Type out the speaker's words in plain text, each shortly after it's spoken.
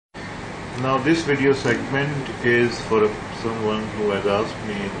Now this video segment is for someone who has asked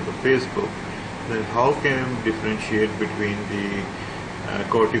me on the Facebook that how can I differentiate between the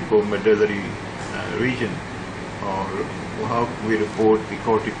cortico-medullary region, or how we report the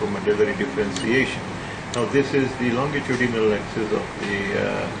cortico-medullary differentiation. Now this is the longitudinal axis of the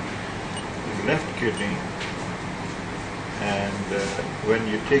left kidney, and when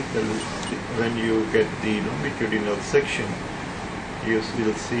you get the longitudinal section, you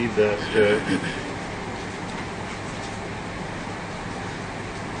will see that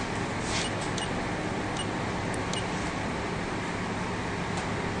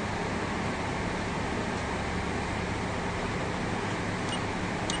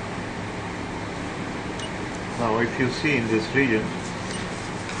now if you see in this region,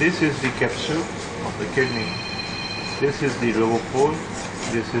 this is the capsule of the kidney, this is the lower pole,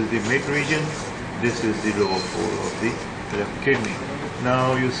 this is the mid region, this is the lower pole of the left kidney.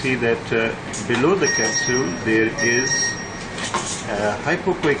 Now you see that below the capsule there is a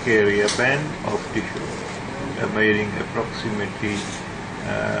hypoquick area band of tissue measuring approximately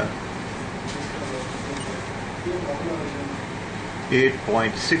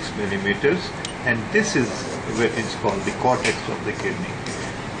 8.6 millimeters, and this is where it's called the cortex of the kidney.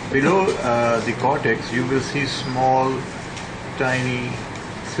 Below the cortex you will see small, tiny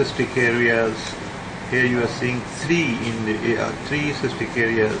cystic areas. Here you are seeing three cystic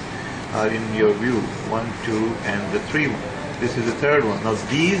areas are in your view, 1, 2, and the 3. This is the third one. Now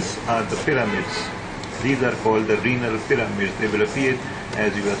these are the pyramids. These are called the renal pyramids. They will appear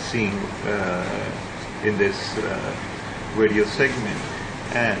as you are seeing in this video segment,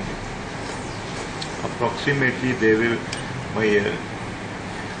 and approximately they will measure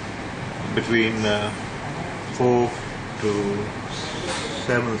between 4 to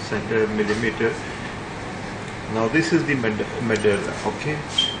 7 millimeter. Now this is the medulla, okay?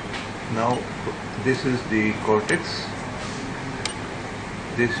 Now this is the cortex,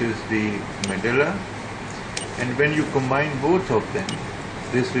 this is the medulla, and when you combine both of them,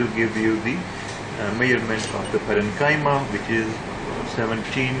 this will give you the measurement of the parenchyma, which is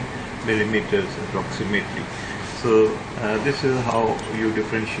 17 millimeters approximately. So this is how you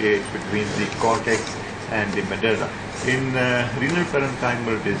differentiate between the cortex and the medulla. In renal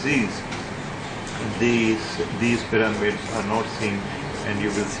parenchymal disease, these pyramids are not seen, and you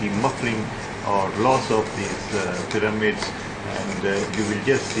will see muffling or loss of these pyramids, and you will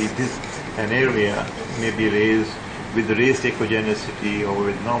just see this an area may be raised with raised echogenicity or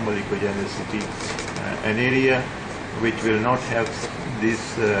with normal echogenicity, an area which will not have these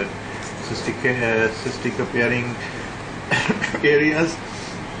cystic appearing areas.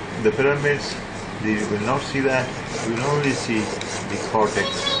 The pyramids, you will not see that. You will only see the cortex,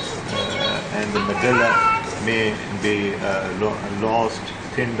 and the medulla may be lost,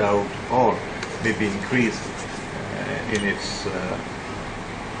 thinned out, or may be increased in its.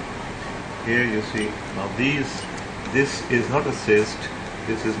 Here you see now this is not a cyst.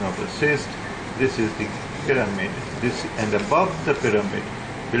 This is not a cyst. This is the pyramid. This, and above the pyramid,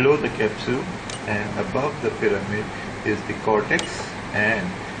 below the capsule and above the pyramid, is the cortex, and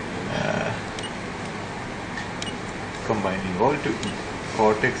combining all two,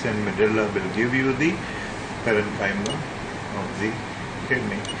 cortex and medulla will give you the parenchyma of the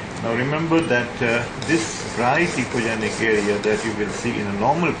kidney. Now remember that this bright echogenic area that you will see in a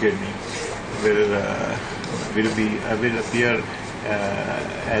normal kidney will appear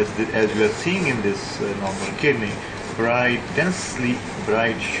as you are seeing in this normal kidney, bright, densely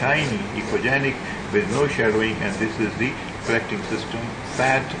bright, shiny, echogenic with no shadowing, and this is the collecting system,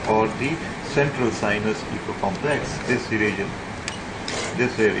 fat, or the central sinus echocomplex, this region,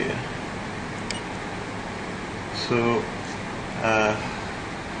 this area. So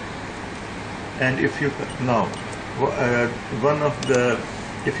and if you now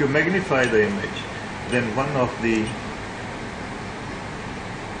if you magnify the image, then one of the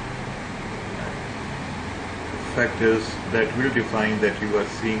factors that will define that you are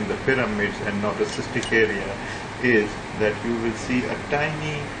seeing the pyramids and not a cystic area is that you will see a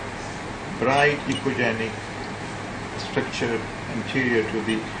tiny, bright echogenic structure anterior to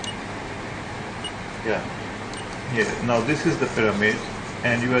the now this is the pyramid,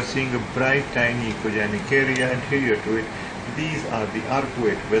 and you are seeing a bright, tiny echogenic area anterior to it. These are the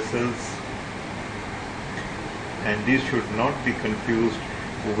arcuate vessels, and these should not be confused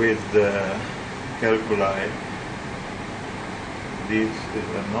with the calculi. This is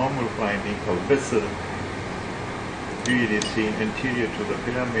a normal finding of vessel really seen anterior to the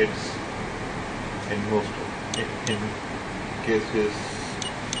pyramids in cases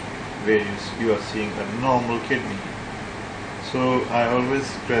where you are seeing a normal kidney. So I always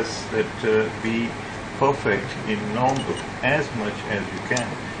stress that be perfect in normal as much as you can.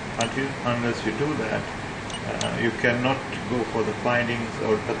 Unless you do that, you cannot go for the findings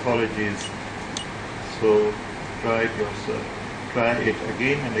or pathologies. So try it yourself. Try it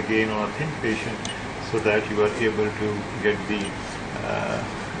again and again on a thin patient so that you are able to get the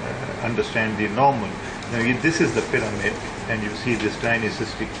understand the normal. Now this is the pyramid, and you see this tiny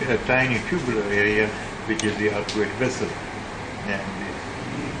cystic, tiny tubular area, which is the arcuate vessel. And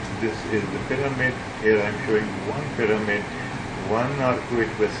this is the pyramid. Here I am showing one pyramid, one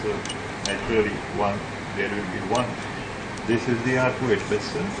arcuate vessel. Naturally, one. There will be one. This is the arcuate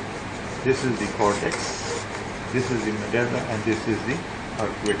vessel. This is the cortex. This is the medulla, and this is the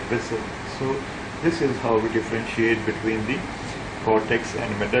arcuate vessel. So this is how we differentiate between the cortex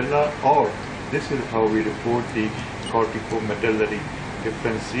and medulla, or this is how we report the cortico-medullary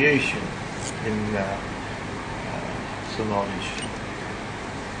differentiation in sonology.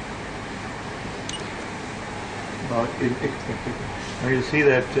 Now you see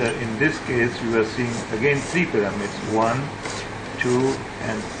that in this case you are seeing again three pyramids, 1, 2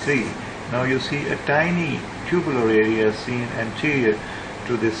 and 3. Now you see a tiny tubular area seen anterior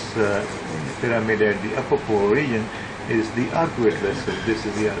to this pyramid at the upper pole region is the arcuate vessel. This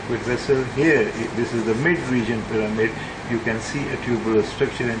is the arcuate vessel. Here, this is the mid-region pyramid. You can see a tubular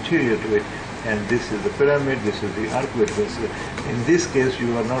structure anterior to it, and this is the pyramid. This is the arcuate vessel. In this case,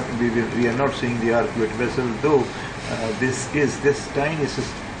 we are not seeing the arcuate vessel, though this tiny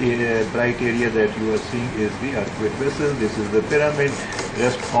bright area that you are seeing is the arcuate vessel. This is the pyramid.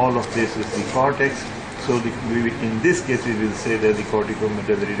 Rest all of this is the cortex. So in this case we will say that the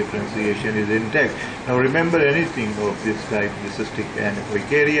cortico-medullary differentiation is intact. Now remember, anything of this type, the cystic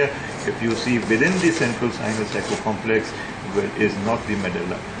anechoic area, if you see within the central sinus echo complex, is not the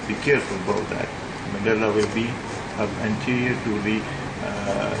medulla. Be careful about that. Medulla will be anterior to the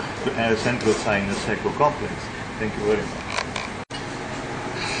central sinus echo complex. Thank you very much.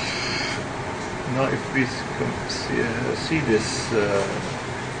 Now if we see this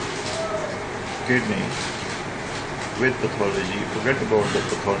kidney with pathology, forget about the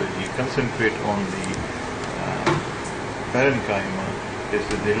pathology, concentrate on the parenchyma. This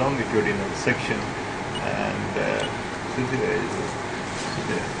is the longitudinal section, and this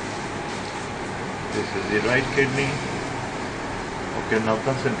is the right kidney. Okay, now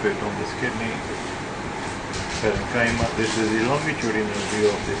concentrate on this kidney, parenchyma. This is the longitudinal view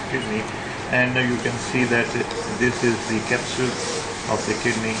of this kidney, and you can see that this is the capsule of the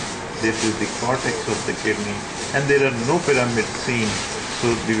kidney. This is the cortex of the kidney, and there are no pyramids seen,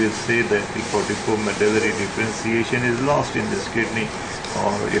 so we will say that the cortico-medullary differentiation is lost in this kidney,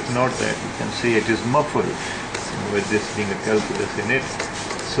 or if not that, you can say it is muffled with this being a calculus in it.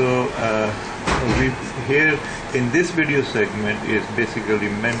 So here in this video segment is basically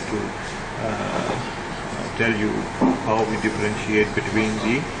meant to tell you how we differentiate between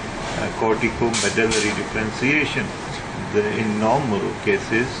the cortico-medullary differentiation. In normal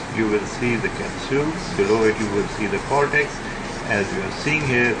cases, you will see the capsule, below it you will see the cortex, as you are seeing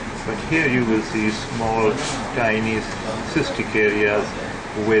here, but here you will see small, tiny cystic areas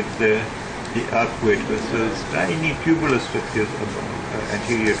with the arcuate vessels, tiny tubular structures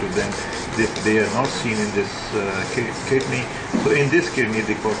anterior to them. They are not seen in this kidney. So in this kidney,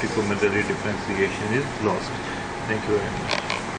 the cortico-medullary differentiation is lost. Thank you very much.